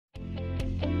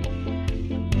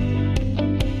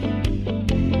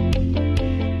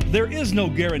There is no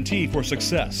guarantee for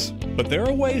success, but there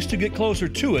are ways to get closer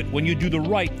to it when you do the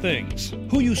right things.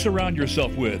 Who you surround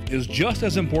yourself with is just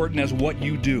as important as what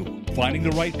you do. Finding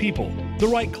the right people, the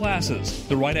right classes,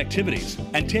 the right activities,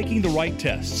 and taking the right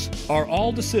tests are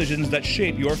all decisions that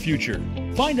shape your future.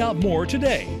 Find out more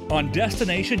today on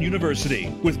Destination University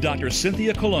with Dr.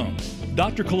 Cynthia Colon.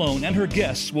 Dr. Colon and her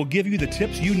guests will give you the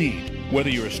tips you need, whether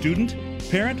you're a student,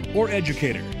 parent, or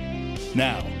educator.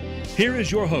 Now, here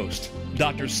is your host,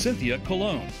 Dr. Cynthia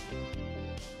Colon.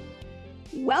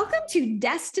 Welcome to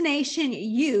Destination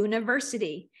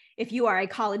University. If you are a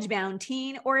college-bound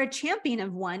teen or a champion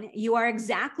of one, you are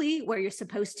exactly where you're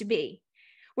supposed to be.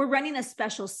 We're running a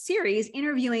special series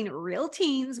interviewing real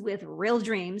teens with real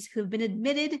dreams who've been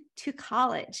admitted to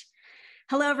college.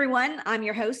 Hello, everyone. I'm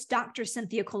your host, Dr.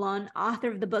 Cynthia Colon, author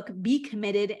of the book Be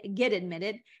Committed, Get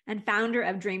Admitted, and founder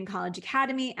of Dream College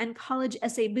Academy and College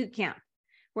Essay Bootcamp.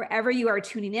 Wherever you are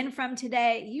tuning in from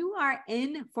today, you are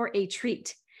in for a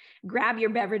treat. Grab your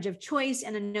beverage of choice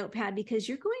and a notepad because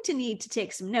you're going to need to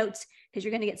take some notes because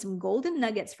you're going to get some golden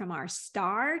nuggets from our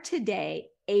star today,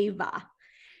 Ava.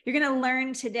 You're going to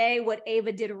learn today what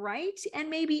Ava did right and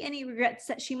maybe any regrets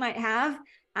that she might have,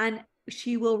 and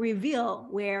she will reveal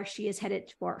where she is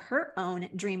headed for her own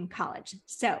dream college.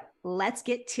 So let's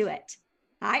get to it.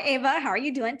 Hi, Ava. How are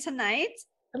you doing tonight?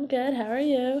 I'm good. How are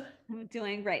you? I'm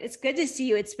doing great. It's good to see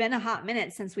you. It's been a hot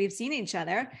minute since we've seen each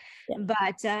other. Yeah.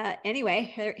 But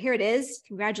anyway, here it is.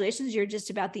 Congratulations. You're just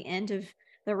about the end of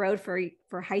the road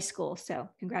for high school. So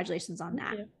congratulations on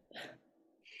that.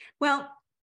 Well,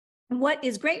 what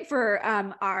is great for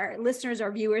our listeners,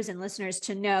 our viewers and listeners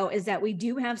to know is that we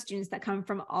do have students that come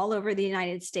from all over the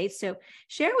United States. So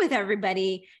share with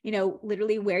everybody,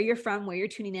 literally where you're from, where you're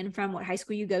tuning in from, what high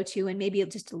school you go to, and maybe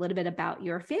just a little bit about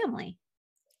your family.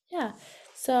 Yeah,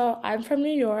 so I'm from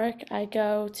New York. I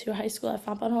go to high school at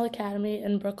Fontbonne Hall Academy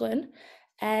in Brooklyn,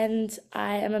 and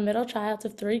I am a middle child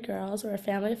of 3 girls. We're a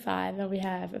family of 5, and we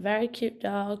have a very cute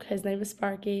dog. His name is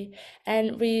Sparky,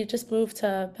 and we just moved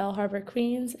to Belle Harbor,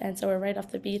 Queens, and so we're right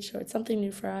off the beach, so it's something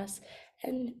new for us,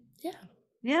 and yeah.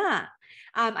 Yeah.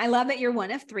 I love that you're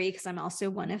one of 3 because I'm also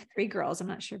one of 3 girls. I'm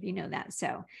not sure if you know that.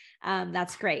 So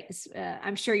that's great.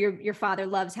 I'm sure your father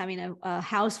loves having a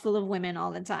house full of women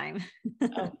all the time.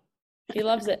 Oh, he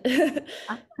loves it.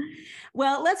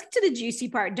 Well, let's get to the juicy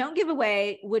part. Don't give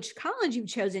away which college you've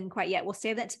chosen quite yet. We'll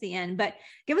save that to the end, but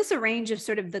give us a range of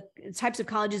sort of the types of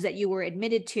colleges that you were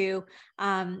admitted to.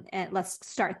 And let's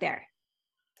start there.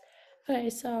 Okay,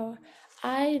 so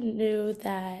I knew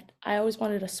that I always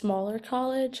wanted a smaller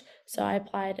college, so I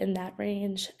applied in that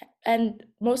range. And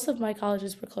most of my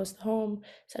colleges were close to home,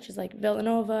 such as like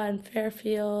Villanova and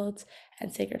Fairfield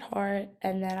and Sacred Heart.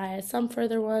 And then I had some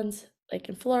further ones like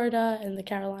in Florida and the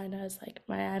Carolinas, like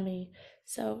Miami.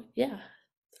 So yeah,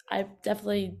 I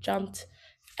definitely jumped.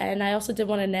 And I also did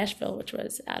one in Nashville, which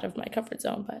was out of my comfort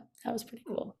zone, but that was pretty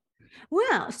cool.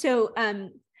 Wow. So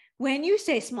when you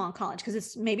say small college, because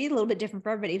it's maybe a little bit different for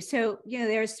everybody. So,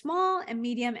 there's small and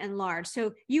medium and large.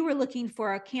 So you were looking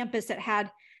for a campus that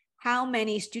had how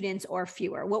many students or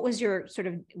fewer? What was your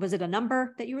was it a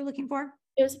number that you were looking for?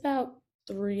 It was about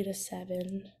 3 to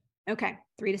 7. Okay.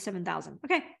 3 to 7,000.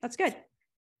 Okay. That's good.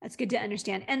 That's good to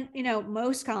understand. And,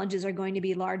 most colleges are going to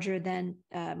be larger than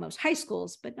most high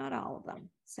schools, but not all of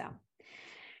them. So,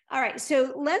 all right.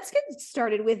 So let's get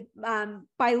started with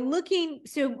by looking.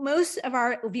 So most of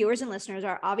our viewers and listeners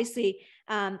are obviously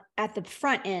at the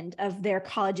front end of their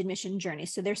college admission journey.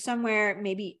 So they're somewhere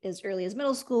maybe as early as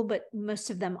middle school, but most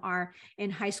of them are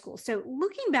in high school. So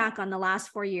looking back on the last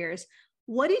 4 years,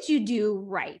 what did you do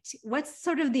right? What's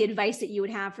sort of the advice that you would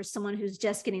have for someone who's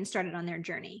just getting started on their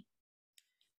journey?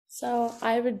 So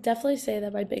I would definitely say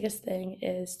that my biggest thing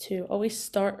is to always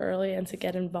start early and to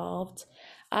get involved.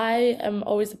 I am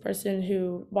always the person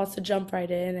who wants to jump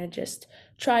right in and just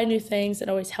try new things and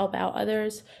always help out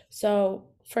others. So,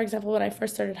 for example, when I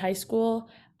first started high school,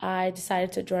 I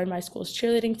decided to join my school's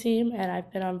cheerleading team, and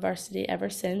I've been on varsity ever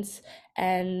since.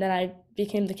 And then I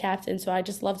became the captain, so I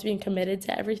just loved being committed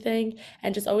to everything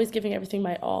and just always giving everything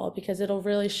my all, because it'll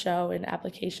really show in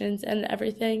applications and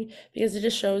everything, because it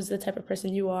just shows the type of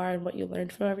person you are and what you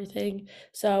learned from everything.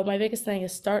 So my biggest thing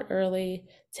is start early,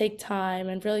 take time,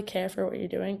 and really care for what you're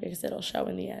doing, because it'll show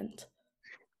in the end.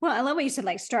 Well, I love what you said,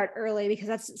 like start early, because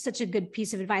that's such a good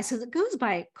piece of advice because it goes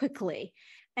by quickly.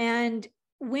 And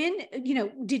when,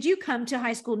 did you come to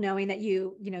high school knowing that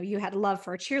you had a love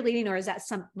for cheerleading, or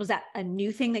was that a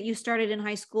new thing that you started in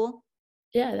high school?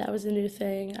 Yeah, that was a new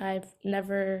thing. I've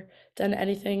never done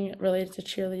anything related to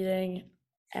cheerleading,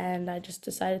 and I just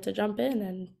decided to jump in,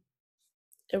 and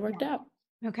it worked out.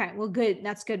 Okay, well, good.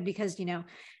 That's good because,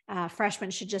 freshmen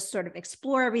should just sort of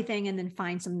explore everything and then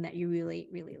find something that you really,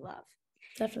 really love.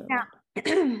 Definitely.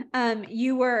 Now,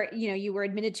 you were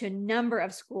admitted to a number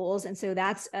of schools, and so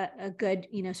that's a good,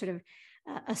 sort of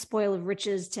a spoil of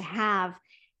riches to have.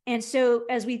 And so,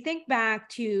 as we think back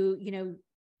to,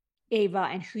 Ava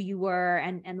and who you were,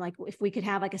 and like if we could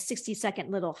have like a 60-second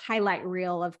little highlight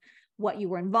reel of what you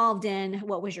were involved in,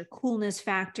 what was your coolness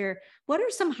factor, what are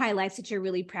some highlights that you're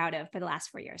really proud of for the last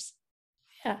 4 years?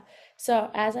 Yeah.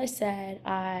 So as I said,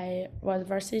 I was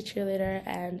varsity cheerleader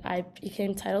and I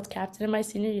became titled captain in my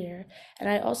senior year. And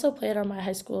I also played on my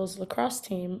high school's lacrosse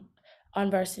team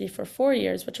on varsity for 4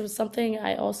 years, which was something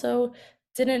I also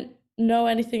didn't know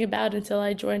anything about until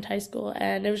I joined high school.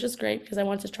 And it was just great because I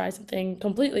wanted to try something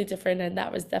completely different, and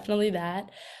that was definitely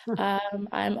that.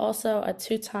 I'm also a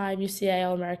two-time UCA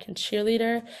All-American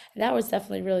cheerleader, and that was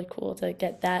definitely really cool to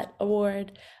get that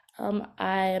award.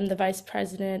 I am the vice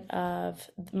president of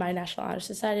my National Honor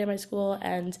Society at my school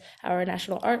and our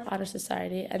National Art Honor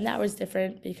Society, and that was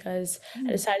different because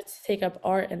I decided to take up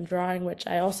art and drawing, which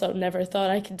I also never thought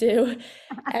I could do.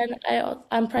 And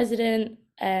I'm president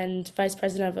and vice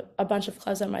president of a bunch of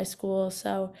clubs at my school,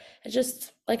 so it's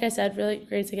just, like I said, really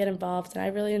great to get involved, and I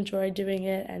really enjoy doing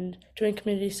it and doing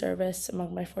community service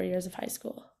among my 4 years of high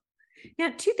school.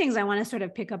 Now, two things I want to sort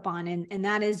of pick up on, and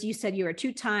that is you said you were a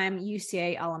two-time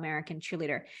UCA All-American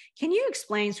cheerleader. Can you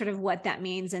explain sort of what that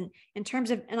means? And in terms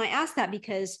of, and I ask that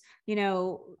because,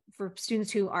 for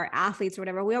students who are athletes or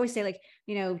whatever, we always say like,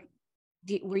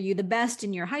 were you the best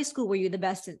in your high school? Were you the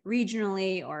best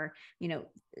regionally or,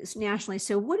 nationally?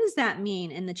 So what does that mean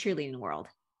in the cheerleading world?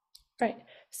 Right.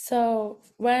 So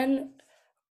when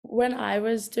I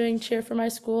was doing cheer for my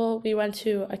school, we went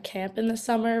to a camp in the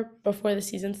summer before the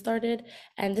season started,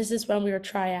 and this is when we would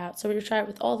try out. So we would try out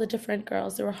with all the different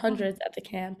girls. There were hundreds at the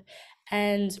camp,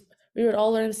 and we would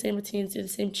all learn the same routines, do the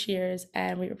same cheers,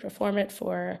 and we would perform it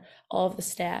for all of the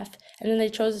staff. And then they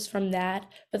chose us from that,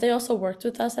 but they also worked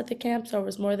with us at the camp, so it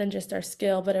was more than just our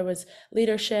skill, but it was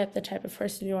leadership, the type of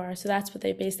person you are. So that's what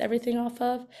they based everything off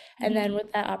of. And then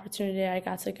with that opportunity, I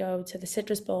got to go to the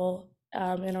Citrus Bowl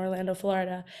in Orlando,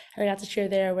 Florida, and I got to cheer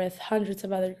there with hundreds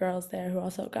of other girls there who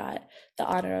also got the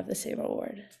honor of the same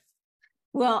award.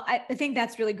 Well, I think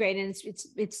that's really great, and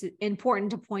it's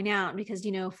important to point out because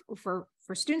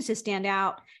for students to stand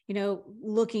out,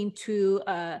 looking to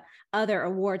other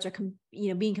awards or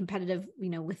being competitive,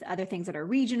 with other things that are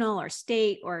regional or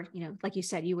state or like you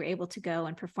said, you were able to go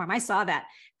and perform. I saw that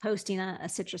posting a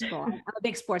Citrus Bowl. I'm a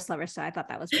big sports lover, so I thought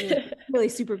that was really really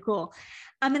super cool.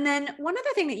 And then one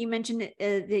other thing that you mentioned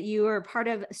that you were part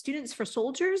of Students for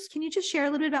Soldiers. Can you just share a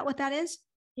little bit about what that is?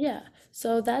 Yeah,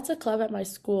 so that's a club at my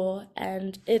school,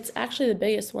 and it's actually the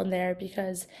biggest one there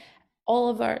because all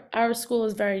of our school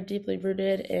is very deeply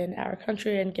rooted in our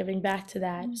country and giving back to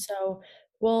that. So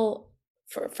we'll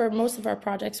for most of our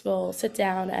projects, we'll sit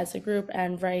down as a group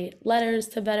and write letters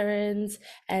to veterans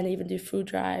and even do food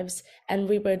drives, and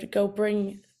we would go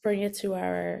bring it to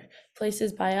our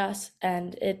places by us,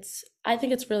 and I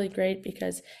think it's really great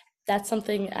because that's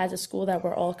something as a school that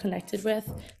we're all connected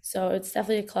with. So it's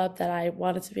definitely a club that I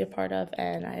wanted to be a part of,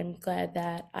 and I'm glad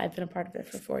that I've been a part of it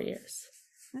for 4 years.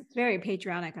 That's very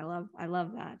patriotic. I love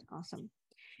that. Awesome.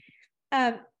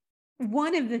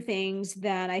 One of the things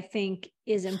that I think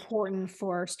is important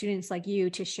for students like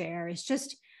you to share is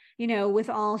just, with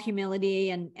all humility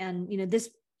and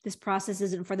this process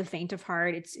isn't for the faint of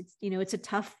heart. It's a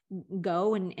tough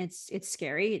go and it's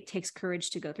scary. It takes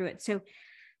courage to go through it. So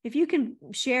if you can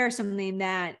share something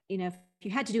that, if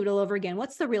you had to do it all over again,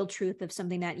 what's the real truth of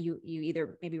something that you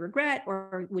either maybe regret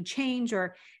or would change,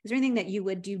 or is there anything that you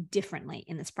would do differently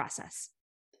in this process?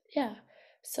 Yeah.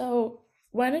 So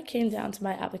when it came down to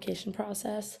my application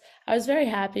process, I was very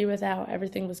happy with how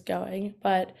everything was going.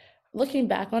 But looking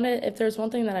back on it, if there's one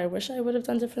thing that I wish I would have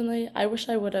done differently, I wish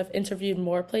I would have interviewed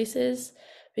more places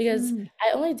because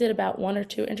I only did about one or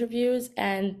two interviews,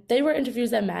 and they were interviews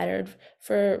that mattered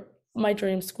for my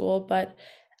dream school, but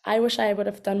I wish I would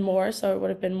have done more, so it would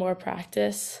have been more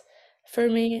practice for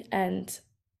me, and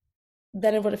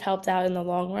then it would have helped out in the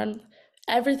long run.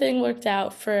 Everything worked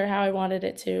out for how I wanted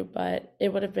it to, but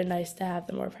it would have been nice to have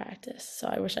the more practice. So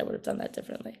I wish I would have done that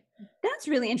differently. That's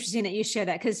really interesting that you share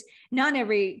that, because not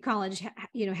every college,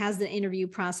 has the interview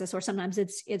process, or sometimes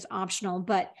it's optional.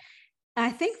 But I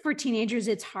think for teenagers,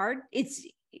 it's hard.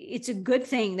 It's a good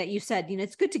thing that you said,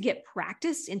 it's good to get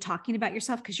practice in talking about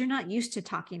yourself because you're not used to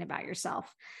talking about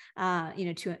yourself,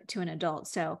 to an adult.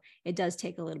 So it does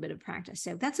take a little bit of practice.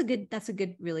 So that's a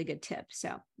good, really good tip.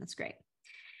 So that's great.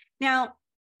 Now,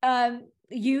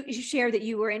 you shared that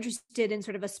you were interested in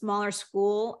sort of a smaller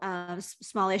school,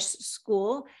 smallish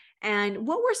school. And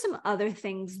what were some other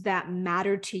things that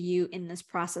mattered to you in this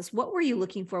process? What were you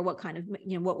looking for? What kind of,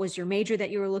 what was your major that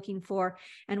you were looking for?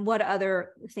 And what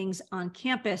other things on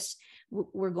campus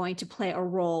were going to play a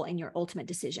role in your ultimate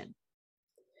decision?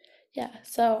 Yeah,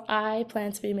 so I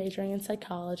plan to be majoring in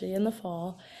psychology in the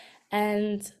fall.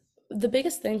 And the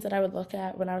biggest things that I would look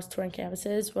at when I was touring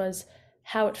campuses was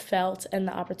how it felt and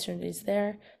the opportunities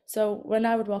there. So when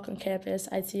I would walk on campus,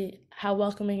 I'd see how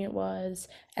welcoming it was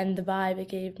and the vibe it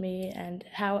gave me and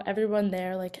how everyone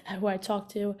there, like who I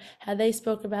talked to, how they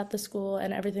spoke about the school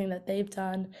and everything that they've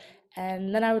done.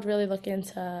 And then I would really look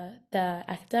into the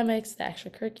academics, the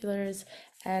extracurriculars,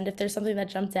 and if there's something that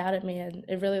jumped out at me and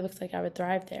it really looks like I would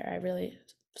thrive there, I really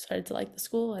started to like the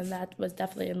school, and that was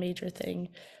definitely a major thing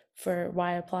for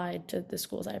why I applied to the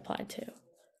schools I applied to.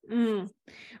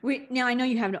 Now I know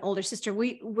you have an older sister.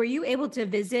 Were you able to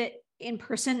visit in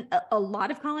person a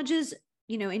lot of colleges,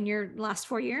 in your last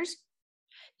 4 years?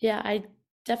 Yeah, I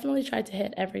definitely tried to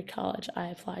hit every college I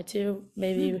applied to,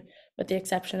 maybe with the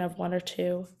exception of one or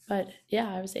two. But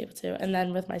yeah, I was able to. And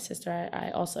then with my sister,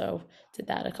 I also did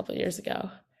that a couple of years ago.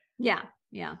 Yeah.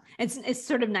 It's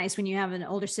sort of nice when you have an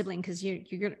older sibling because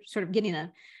you're sort of getting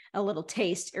a little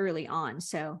taste early on.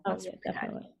 So that's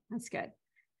definitely. That's good.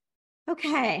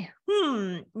 Okay.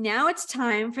 Now it's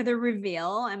time for the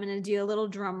reveal. I'm going to do a little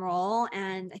drum roll,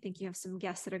 and I think you have some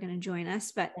guests that are going to join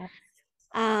us, but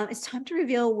it's time to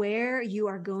reveal where you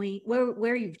are going,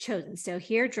 where you've chosen. So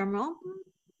here, drum roll.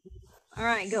 All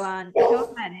right, go on.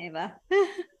 Go ahead, Ava.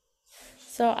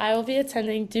 So I will be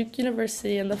attending Duke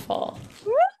University in the fall.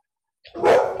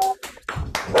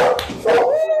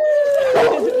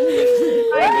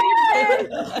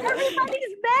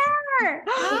 Everybody's there.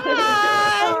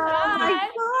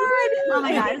 Oh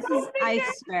my God. I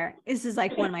swear, this is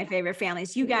like one of my favorite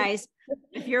families. You guys,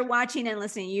 if you're watching and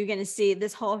listening, you're going to see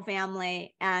this whole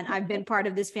family. And I've been part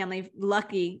of this family,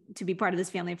 lucky to be part of this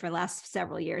family for the last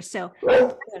several years. So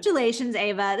congratulations,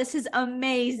 Ava. This is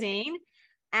amazing.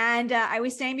 And I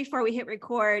was saying before we hit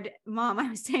record, Mom, I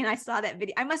was saying I saw that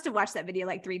video. I must have watched that video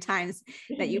like 3 times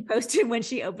that you posted when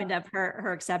she opened up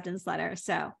her acceptance letter.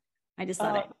 So I just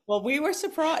thought well, we were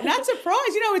surprised, not surprised,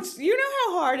 it's,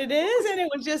 how hard it is. And it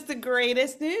was just the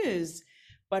greatest news,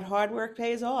 but hard work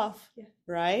pays off,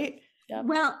 right? Yep.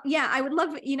 Well, yeah, I would love,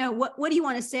 what do you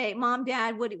want to say, Mom,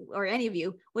 Dad, or any of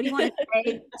you, what do you want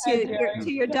to say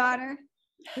to your daughter?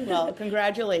 Well,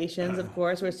 congratulations. Of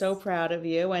course, we're so proud of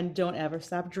you, and don't ever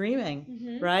stop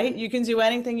dreaming, right? You can do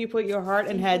anything you put your heart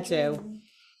and head to.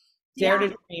 Dare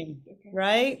to dream,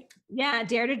 right? Yeah,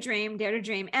 dare to dream.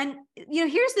 And,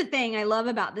 here's the thing I love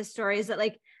about this story is that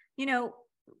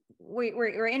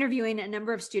we're interviewing a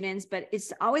number of students, but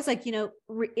it's always like,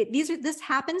 this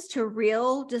happens to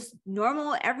real, just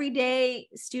normal, everyday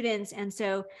students. And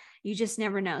so you just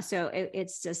never know. So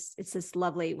it's just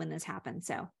lovely when this happens.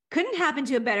 So couldn't happen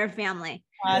to a better family.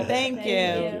 Thank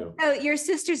you. So your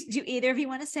sisters, do either of you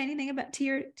want to say anything about to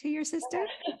your sister?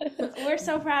 We're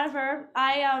so proud of her.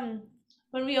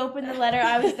 When we opened the letter,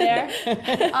 I was there.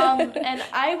 And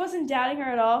I wasn't doubting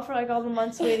her at all for all the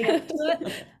months leading up to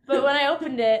it. But when I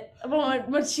opened it,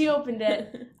 when she opened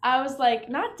it, I was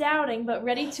not doubting, but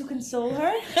ready to console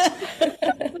her.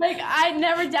 I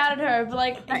never doubted her,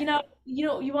 but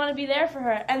you want to be there for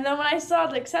her. And then when I saw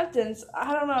the acceptance,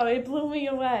 I don't know, it blew me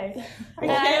away.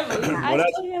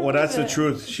 That's the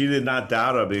truth. She did not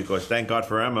doubt her because thank God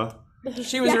for Emma.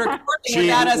 She was recording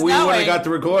without us knowing. We would have got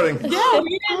the recording. Yeah,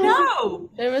 we didn't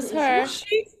know. It was her.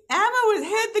 Emma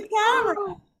hid the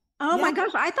camera. Oh my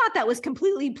gosh, I thought that was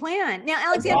completely planned. Now,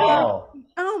 Alexandra,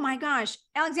 oh my gosh,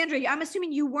 Alexandra, I'm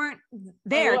assuming you weren't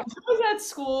there. I was at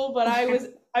school, but I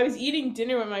was eating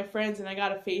dinner with my friends, and I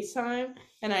got a FaceTime,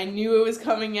 and I knew it was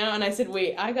coming out, and I said,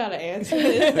 wait, I gotta answer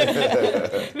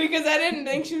this. Because I didn't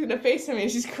think she was gonna FaceTime me.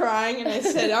 She's crying, and I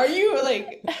said, are you,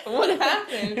 what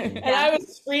happened? And I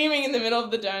was screaming in the middle of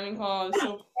the dining hall. I was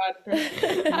so proud of her.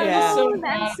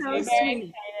 That's so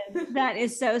sweet. That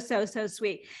is so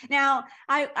sweet. Now,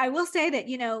 I will say that,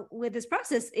 with this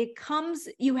process,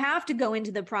 you have to go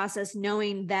into the process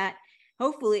knowing that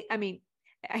hopefully, I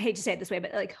hate to say it this way,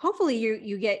 but hopefully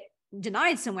you get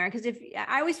denied somewhere. Because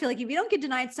I always feel like if you don't get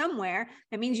denied somewhere,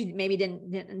 that means you maybe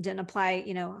didn't apply,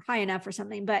 high enough or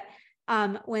something. But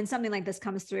when something like this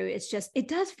comes through, it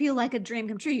does feel like a dream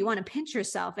come true. You want to pinch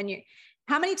yourself. And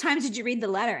how many times did you read the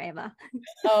letter, Ava?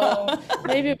 Oh,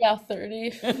 maybe about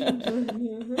 30.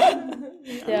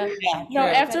 Yeah. No,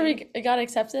 after we got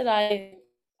accepted,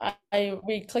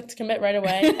 we clicked commit right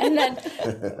away, and then,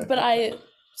 but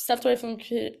stepped away from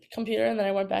the computer, and then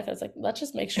I went back. I was like, let's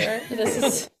just make sure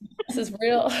this is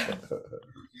real.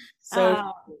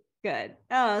 So good.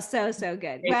 Oh, so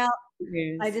good. Well,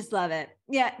 I just love it.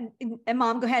 Yeah. And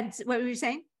Mom, go ahead. What were you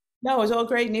saying? No, it was all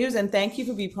great news, and thank you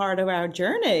for being part of our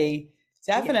journey.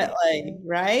 Definitely,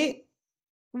 right?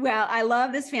 Well, I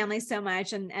love this family so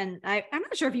much, and I'm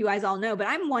not sure if you guys all know, but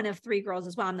I'm one of 3 girls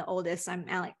as well. I'm the oldest. I'm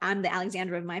the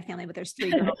Alexandra of my family, but there's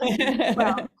 3 girls.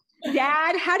 Well,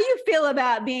 Dad, how do you feel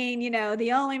about being,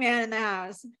 the only man in the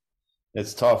house?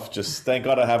 It's tough. Just thank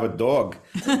God I have a dog.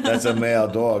 That's a male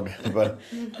dog. But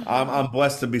I'm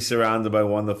blessed to be surrounded by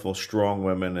wonderful, strong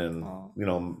women, and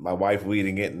my wife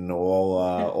leading it, and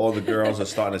all the girls are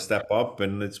starting to step up,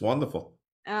 and it's wonderful.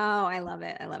 Oh, I love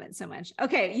it. I love it so much.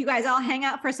 Okay, you guys all hang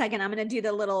out for a second. I'm going to do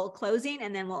the little closing,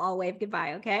 and then we'll all wave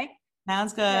goodbye. Okay.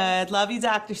 Sounds good. Love you,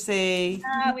 Dr. C.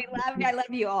 Oh, we love you. I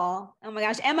love you all. Oh my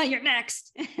gosh, Emma, you're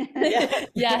next.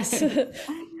 Yes.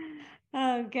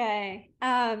 Okay.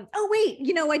 Oh wait,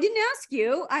 I didn't ask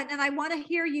you, and I want to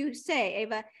hear you say,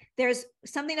 Ava, there's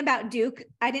something about Duke.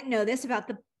 I didn't know this about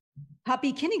the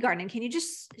puppy kindergarten. Can you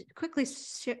just quickly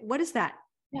share, what is that?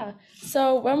 Yeah.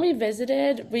 So when we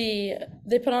visited,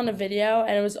 they put on a video,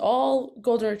 and it was all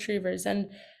golden retrievers, and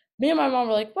me and my mom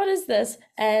were like, what is this?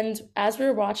 And as we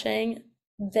were watching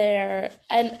there,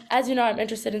 and as you know, I'm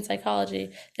interested in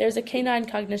psychology, there's a canine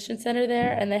cognition center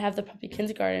there, and they have the puppy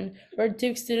kindergarten where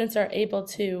Duke students are able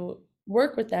to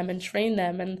work with them and train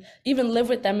them and even live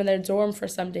with them in their dorm for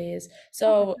some days.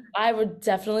 So I would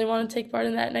definitely want to take part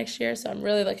in that next year. So I'm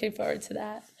really looking forward to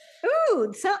that.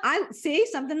 Ooh, so I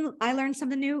learned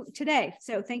something new today.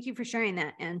 So thank you for sharing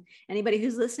that. And anybody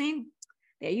who's listening,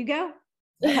 there you go.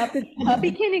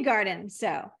 Puppy kindergarten.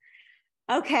 So,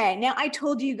 okay. Now I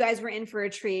told you guys were in for a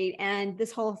treat, and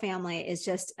this whole family is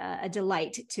just a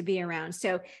delight to be around.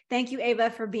 So thank you,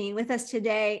 Ava, for being with us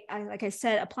today. Like I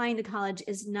said, applying to college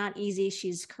is not easy.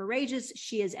 She's courageous.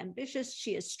 She is ambitious.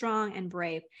 She is strong and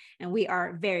brave. And we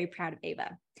are very proud of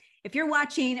Ava. If you're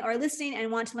watching or listening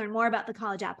and want to learn more about the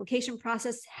college application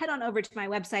process, head on over to my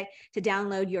website to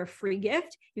download your free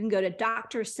gift. You can go to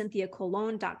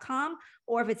drcynthiacolon.com,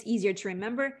 or if it's easier to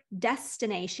remember,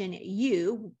 Destination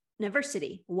U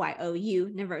University, YOU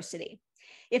University.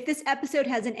 If this episode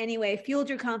has in any way fueled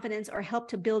your confidence or helped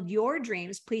to build your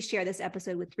dreams, please share this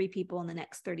episode with 3 people in the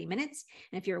next 30 minutes.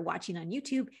 And if you're watching on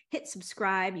YouTube, hit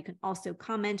subscribe. You can also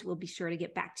comment. We'll be sure to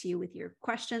get back to you with your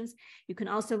questions. You can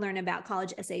also learn about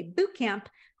College Essay Bootcamp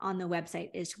on the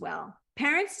website as well.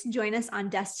 Parents, join us on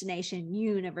Destination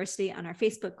University on our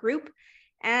Facebook group.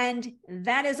 And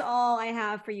that is all I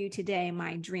have for you today,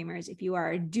 my dreamers. If you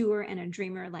are a doer and a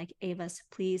dreamer like Ava's,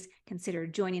 please consider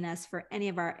joining us for any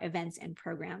of our events and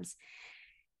programs.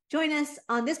 Join us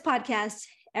on this podcast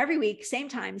every week, same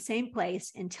time, same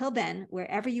place. Until then,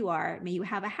 wherever you are, may you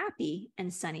have a happy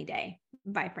and sunny day.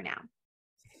 Bye for now.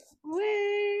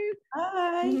 Woo.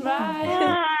 Bye. Bye.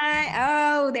 Bye.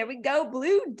 Oh, there we go.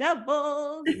 Blue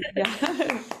doubles.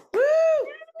 Woo!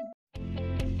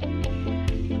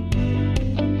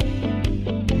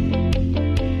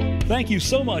 Thank you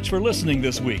so much for listening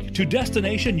this week to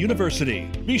Destination University.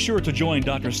 Be sure to join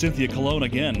Dr. Cynthia Colon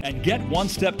again and get one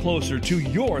step closer to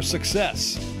your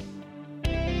success.